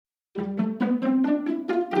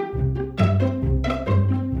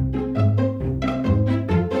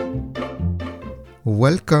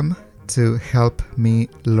Welcome to Help Me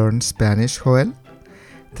Learn Spanish, Joel.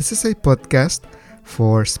 This is a podcast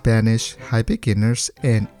for Spanish high beginners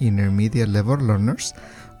and intermediate level learners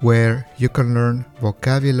where you can learn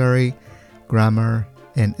vocabulary, grammar,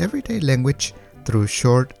 and everyday language through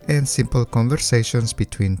short and simple conversations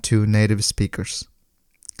between two native speakers.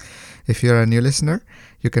 If you're a new listener,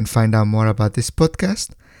 you can find out more about this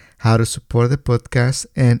podcast, how to support the podcast,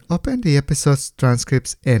 and open the episode's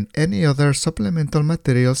transcripts and any other supplemental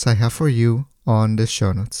materials I have for you on the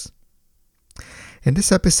show notes. In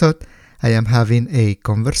this episode, I am having a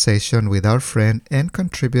conversation with our friend and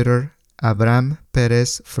contributor Abraham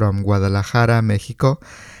Perez from Guadalajara, Mexico,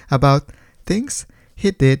 about things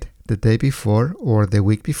he did the day before or the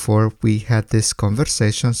week before we had this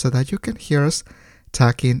conversation so that you can hear us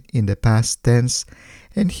talking in the past tense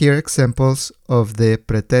and hear examples of the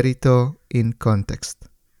pretérito in context.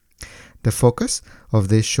 The focus of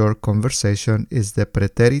this short conversation is the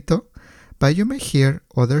pretérito, but you may hear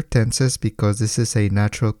other tenses because this is a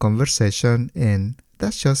natural conversation and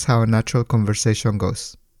that's just how a natural conversation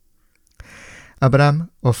goes. Abraham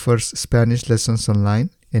offers Spanish lessons online,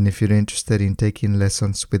 and if you're interested in taking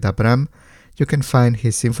lessons with Abraham, you can find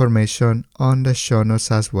his information on the show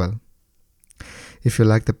notes as well. If you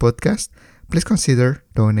like the podcast, please consider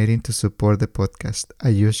donating to support the podcast. I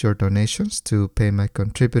use your donations to pay my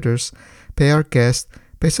contributors, pay our guests,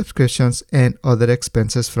 pay subscriptions, and other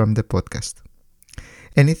expenses from the podcast.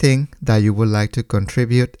 Anything that you would like to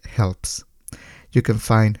contribute helps. You can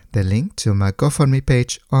find the link to my GoFundMe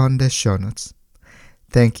page on the show notes.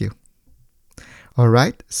 Thank you.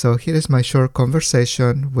 Alright, so here is my short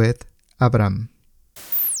conversation with Abraham.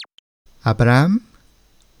 Abraham,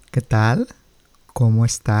 ¿qué tal? ¿Cómo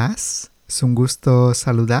estás? Es un gusto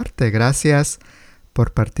saludarte. Gracias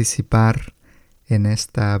por participar en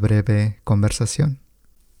esta breve conversación.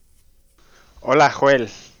 Hola Joel,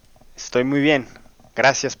 estoy muy bien.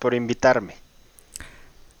 Gracias por invitarme.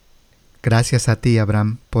 Gracias a ti,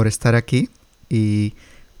 Abraham, por estar aquí y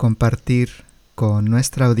compartir con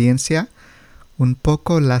nuestra audiencia un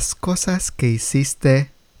poco las cosas que hiciste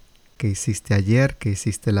ayer, que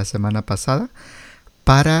hiciste la semana pasada,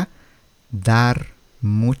 para dar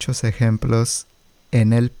muchos ejemplos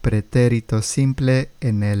en el pretérito simple,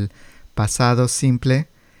 en el pasado simple.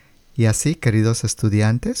 Y así, queridos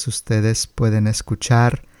estudiantes, ustedes pueden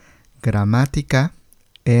escuchar gramática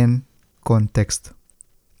en contexto.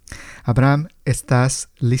 Abraham, ¿estás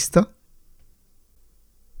listo?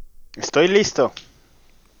 Estoy listo.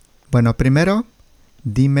 Bueno, primero,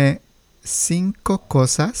 dime 5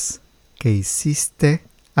 cosas que hiciste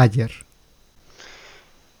ayer.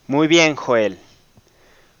 Muy bien, Joel.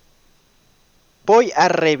 Voy a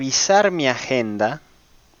revisar mi agenda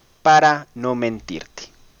para no mentirte.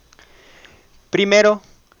 Primero,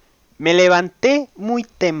 me levanté muy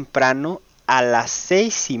temprano a las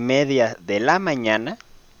 6:30 de la mañana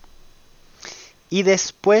y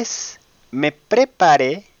después me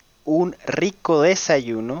preparé un rico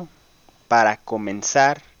desayuno para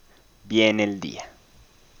comenzar bien el día.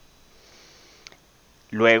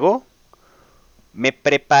 Luego, me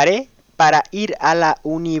preparé para ir a la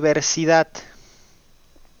universidad.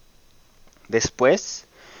 Después,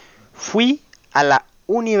 fui a la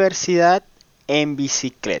universidad en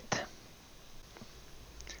bicicleta.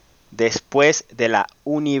 Después de la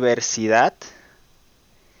universidad,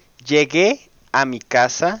 llegué a mi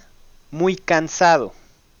casa muy cansado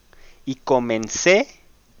y comencé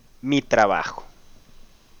mi trabajo.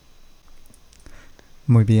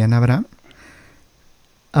 Muy bien, Abraham.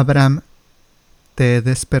 Abraham, ¿te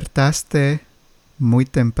despertaste muy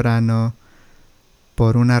temprano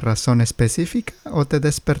por una razón específica o te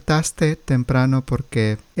despertaste temprano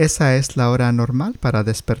porque esa es la hora normal para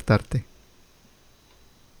despertarte?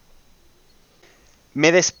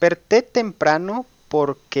 Me desperté temprano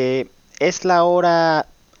porque es la hora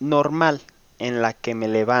normal en la que me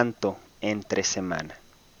levanto entre semana.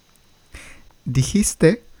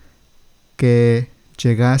 Dijiste que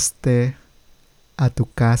llegaste a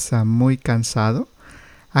tu casa muy cansado.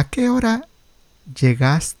 ¿A qué hora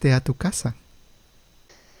llegaste a tu casa?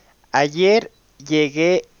 Ayer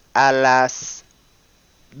llegué a las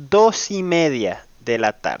 2:30 de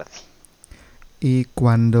la tarde. Y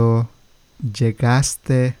cuando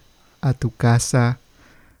llegaste a tu casa,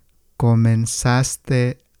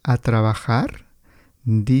 ¿comenzaste a trabajar?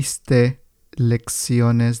 ¿Diste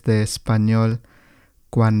lecciones de español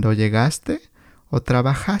cuando llegaste o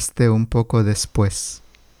trabajaste un poco después?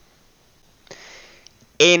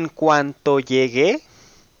 En cuanto llegué,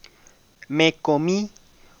 me comí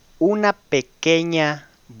una pequeña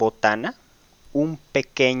botana, un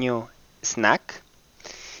pequeño snack,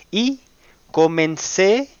 y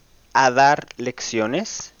Comencé a dar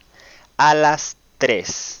lecciones a las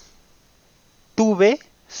 3. Tuve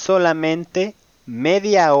solamente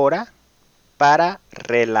media hora para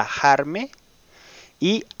relajarme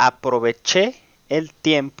y aproveché el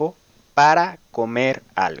tiempo para comer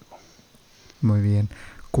algo. Muy bien.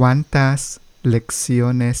 ¿Cuántas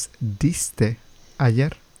lecciones diste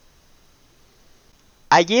ayer?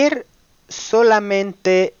 Ayer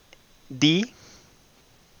solamente di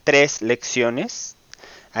 3 lecciones.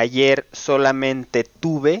 Ayer solamente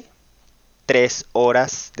tuve 3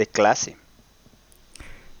 horas de clase.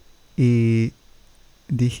 Y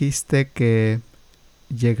dijiste que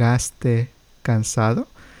llegaste cansado.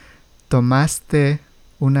 ¿Tomaste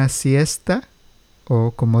una siesta?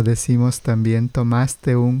 O como decimos también,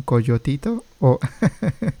 ¿tomaste un coyotito? ¿O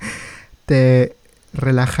te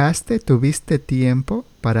relajaste? ¿Tuviste tiempo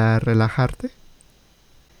para relajarte?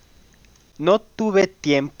 No tuve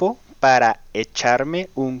tiempo para echarme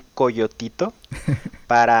un coyotito,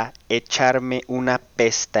 para echarme una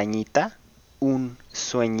pestañita, un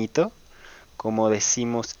sueñito, como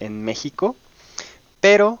decimos en México,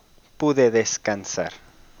 pero pude descansar.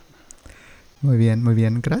 Muy bien, muy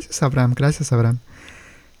bien. Gracias, Abraham. Gracias, Abraham.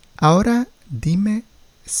 Ahora dime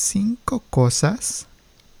 5 cosas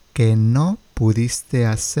que no pudiste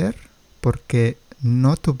hacer porque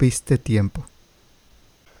no tuviste tiempo.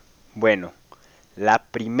 Bueno, la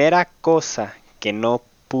primera cosa que no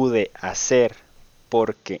pude hacer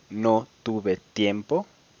porque no tuve tiempo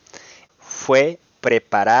fue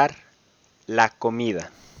preparar la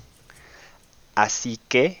comida. Así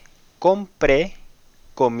que compré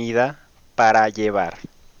comida para llevar,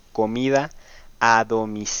 comida a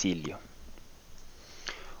domicilio.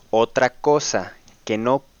 Otra cosa que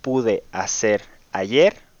no pude hacer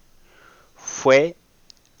ayer fue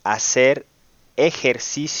hacer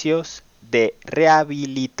ejercicios de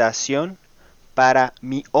rehabilitación para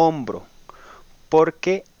mi hombro,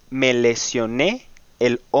 porque me lesioné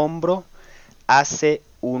el hombro hace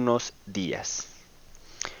unos días.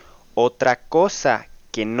 Otra cosa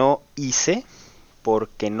que no hice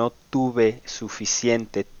porque no tuve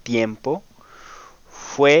suficiente tiempo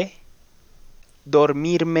fue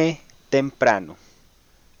dormirme temprano.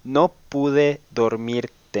 No pude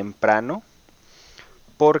dormir temprano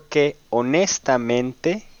porque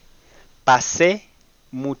honestamente pasé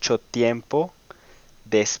mucho tiempo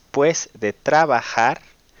después de trabajar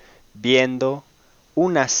viendo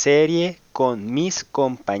una serie con mis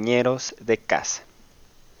compañeros de casa.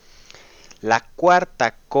 La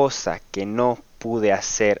cuarta cosa que no pude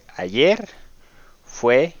hacer ayer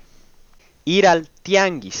fue ir al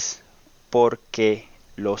tianguis, porque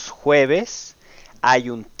los jueves hay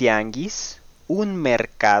un tianguis, un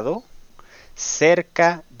mercado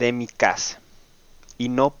cerca de mi casa y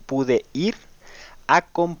no pude ir a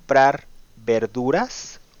comprar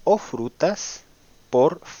verduras o frutas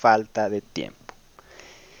por falta de tiempo.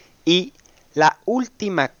 Y la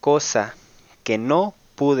última cosa que no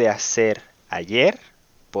pude hacer ayer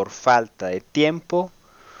por falta de tiempo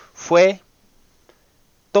fue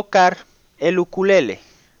tocar el ukulele.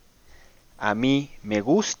 A mí me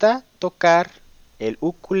gusta tocar el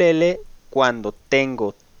ukulele cuando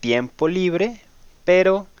tengo tiempo libre,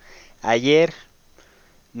 pero ayer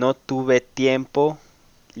no tuve tiempo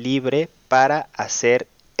libre para hacer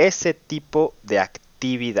ese tipo de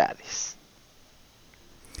actividades.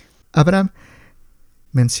 Abraham,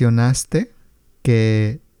 mencionaste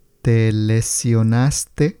que te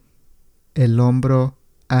lesionaste el hombro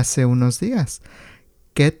hace unos días.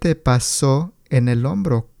 ¿Qué te pasó en el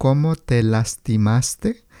hombro? ¿Cómo te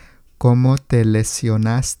lastimaste? ¿Cómo te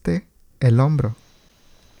lesionaste el hombro?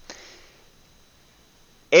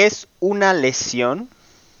 Es una lesión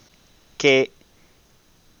que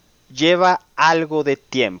lleva algo de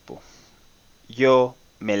tiempo. Yo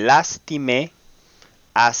me lastimé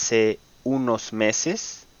hace unos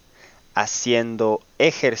meses haciendo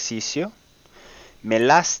ejercicio. Me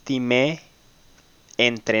lastimé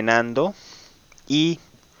entrenando y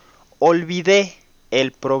olvidé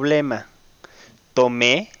el problema.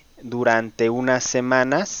 Tomé durante unas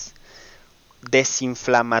semanas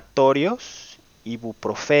desinflamatorios,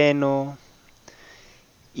 ibuprofeno,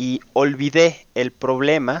 y olvidé el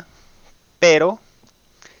problema, pero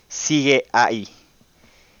sigue ahí.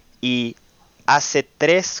 Y hace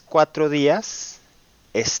 3, 4 días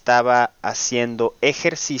estaba haciendo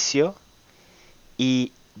ejercicio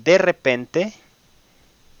y de repente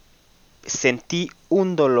sentí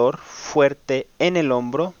un dolor fuerte en el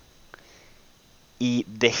hombro y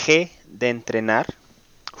dejé de entrenar.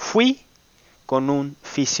 Fui con un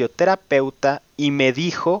fisioterapeuta y me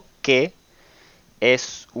dijo que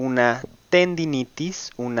es una tendinitis,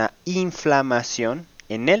 una inflamación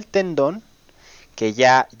en el tendón que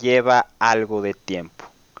ya lleva algo de tiempo.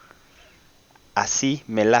 Así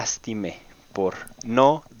me lastimé por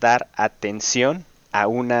no dar atención a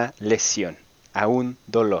una lesión, a un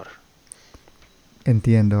dolor.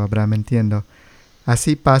 Entiendo, Abraham, entiendo.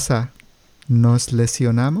 Así pasa, nos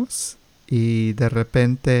lesionamos y de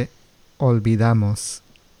repente olvidamos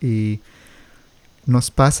y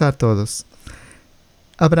nos pasa a todos.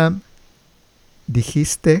 Abraham,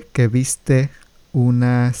 dijiste que viste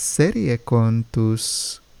una serie con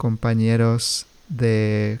tus compañeros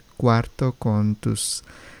de cuarto, con tus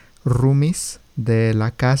roomies de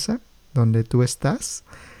la casa donde tú estás.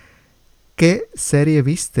 ¿Qué serie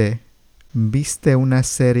viste? ¿Viste una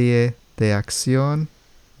serie de acción?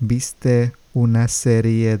 ¿Viste una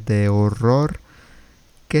serie de horror?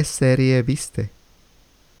 ¿Qué serie viste?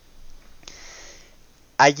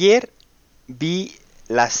 Ayer vi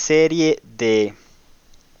la serie de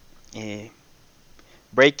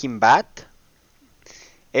Breaking Bad.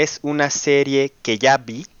 Es una serie que ya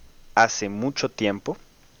vi hace mucho tiempo,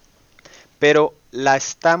 pero la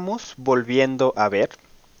estamos volviendo a ver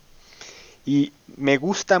y me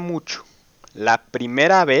gusta mucho. La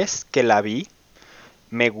primera vez que la vi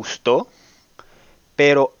me gustó,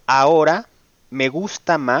 pero ahora me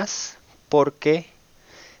gusta más porque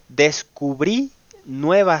descubrí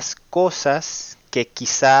nuevas cosas que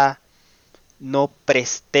quizá no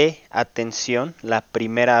presté atención la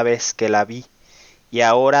primera vez que la vi y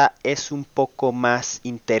ahora es un poco más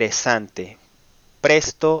interesante.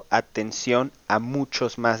 Presto atención a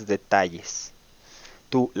muchos más detalles.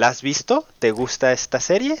 ¿Tú la has visto? ¿Te gusta esta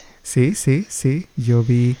serie? Sí. Yo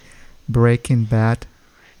vi Breaking Bad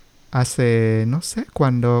hace, no sé,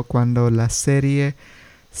 cuando la serie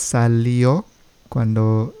salió,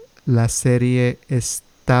 cuando la serie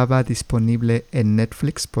estaba disponible en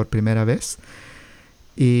Netflix por primera vez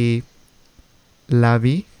y la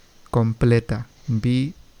vi completa,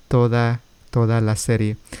 vi toda la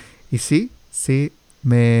serie. Y sí,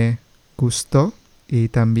 me gustó y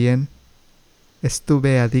también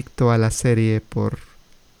estuve adicto a la serie por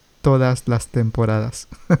todas las temporadas.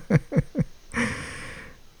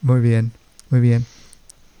 Muy bien, muy bien.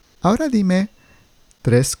 Ahora dime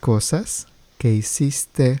 3 cosas que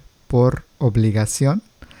hiciste por obligación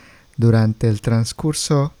durante el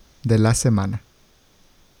transcurso de la semana.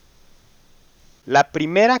 La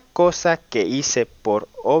primera cosa que hice por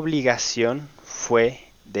obligación fue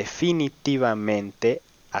definitivamente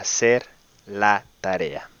hacer la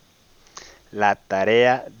tarea. La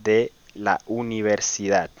tarea de la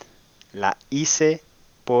universidad. La hice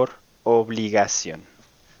por obligación.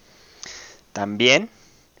 También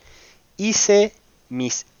hice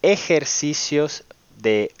mis ejercicios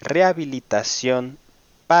de rehabilitación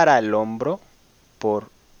para el hombro por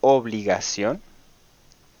obligación.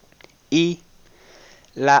 Y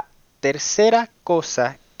la tercera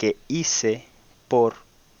cosa que hice por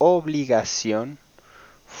obligación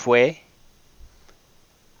fue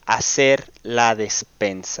hacer la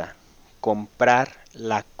despensa, comprar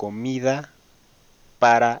la comida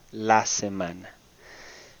para la semana.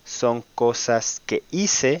 Son cosas que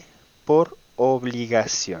hice por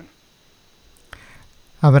obligación.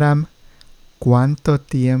 Abraham, ¿cuánto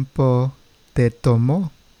tiempo te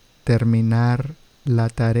tomó terminar la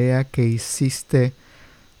tarea que hiciste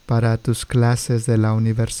para tus clases de la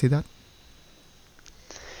universidad?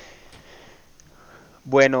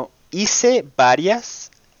 Bueno, hice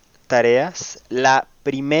varias tareas. La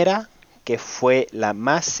primera, que fue la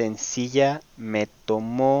más sencilla, me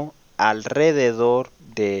tomó alrededor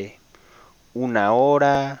de 1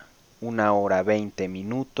 hora 20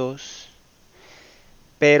 minutos.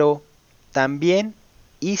 Pero también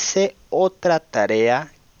hice otra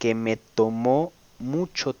tarea que me tomó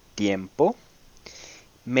mucho tiempo.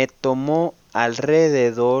 Me tomó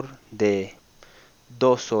alrededor de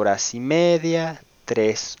 2 horas y media,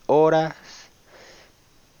 3 horas.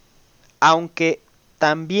 Aunque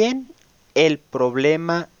también el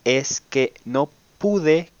problema es que no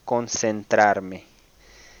pude concentrarme.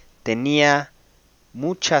 Tenía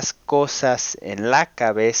muchas cosas en la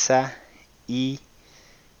cabeza y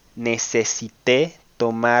necesité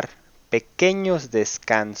tomar pequeños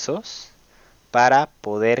descansos para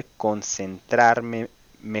poder concentrarme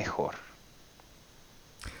mejor.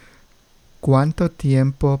 ¿Cuánto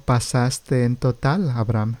tiempo pasaste en total,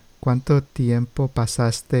 Abraham? ¿Cuánto tiempo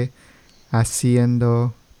pasaste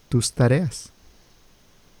haciendo tus tareas?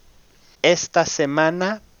 Esta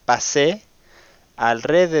semana pasé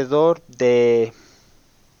alrededor de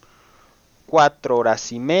 4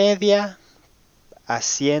 horas y media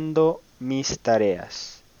haciendo mis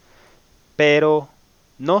tareas, pero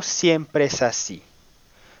no siempre es así.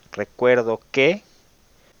 Recuerdo que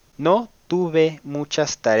no tuve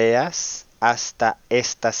muchas tareas hasta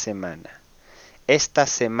esta semana. Esta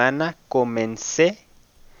semana comencé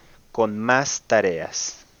con más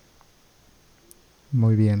tareas.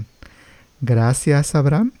 Muy bien. Gracias,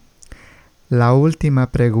 Abraham. La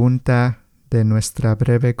última pregunta de nuestra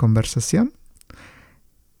breve conversación.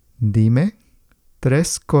 Dime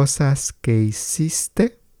 3 cosas que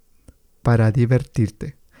hiciste para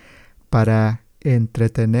divertirte, para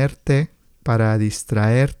entretenerte, para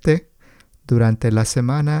distraerte durante la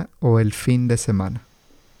semana o el fin de semana.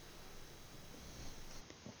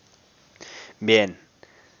 Bien,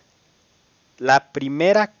 la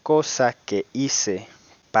primera cosa que hice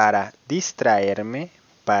para distraerme,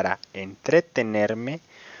 para entretenerme,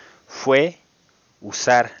 fue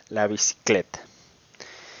usar la bicicleta.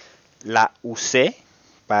 La usé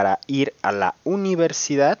para ir a la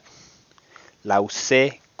universidad, la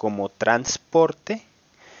usé como transporte,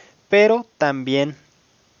 pero también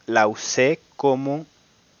la usé como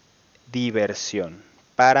diversión,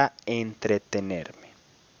 para entretenerme.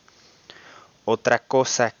 Otra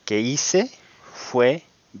cosa que hice fue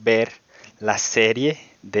ver la serie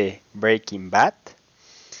de Breaking Bad.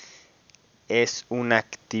 Es una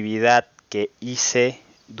actividad que hice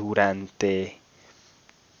durante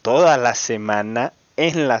toda la semana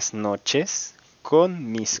en las noches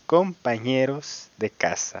con mis compañeros de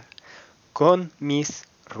casa, con mis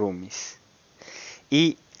roomies.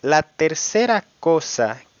 Y la tercera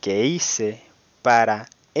cosa que hice para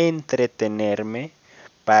entretenerme,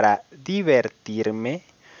 para divertirme,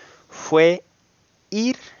 fue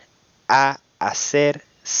ir a hacer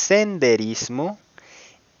senderismo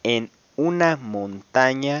en una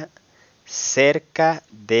montaña cerca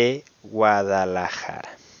de Guadalajara.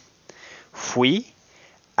 Fui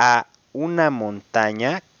a una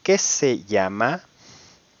montaña que se llama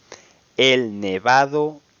el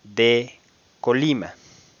Nevado de Colima,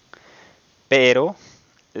 pero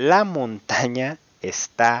la montaña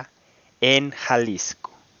está en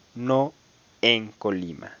Jalisco, no en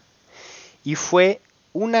Colima. Y fue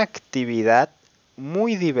una actividad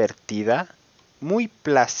muy divertida, muy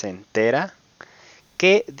placentera,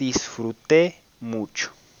 que disfruté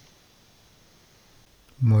mucho.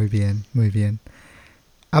 Muy bien, muy bien.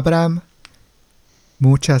 Abraham,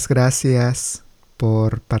 muchas gracias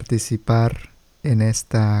por participar en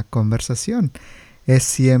esta conversación. Es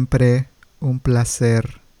siempre un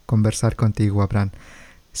placer conversar contigo, Abraham.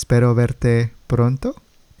 Espero verte pronto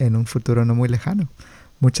en un futuro no muy lejano.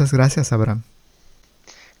 Muchas gracias, Abraham.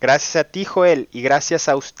 Gracias a ti, Joel, y gracias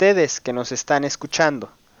a ustedes que nos están escuchando.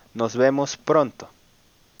 Nos vemos pronto.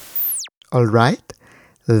 All right,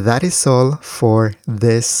 that is all for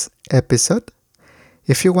this episode.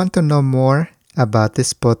 If you want to know more about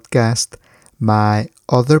this podcast, my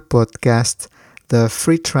other podcast, the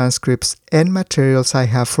free transcripts and materials I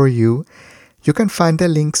have for you, you can find the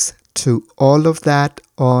links to all of that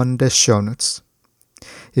on the show notes.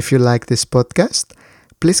 If you like this podcast,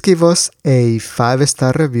 please give us a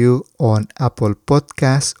 5-star review on Apple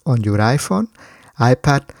Podcasts on your iPhone,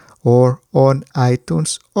 iPad, or on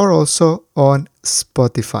iTunes, or also on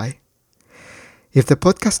Spotify. If the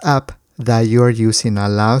podcast app that you are using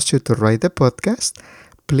allows you to rate the podcast,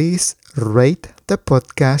 please rate the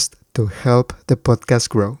podcast to help the podcast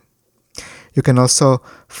grow. You can also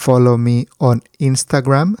follow me on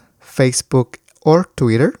Instagram, Facebook, or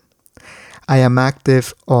Twitter. I am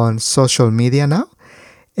active on social media now,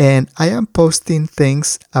 and I am posting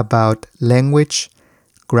things about language,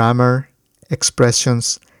 grammar,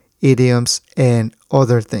 expressions, idioms, and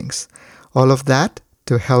other things. All of that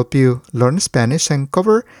to help you learn Spanish and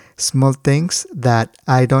cover small things that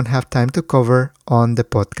I don't have time to cover on the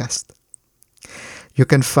podcast. You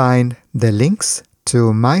can find the links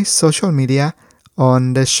to my social media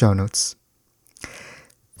on the show notes.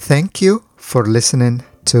 Thank you for listening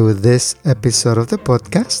to this episode of the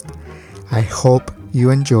podcast. I hope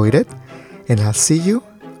you enjoyed it, and I'll see you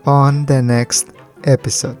on the next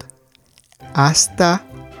episode. Hasta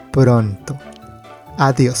pronto.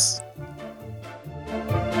 Adiós.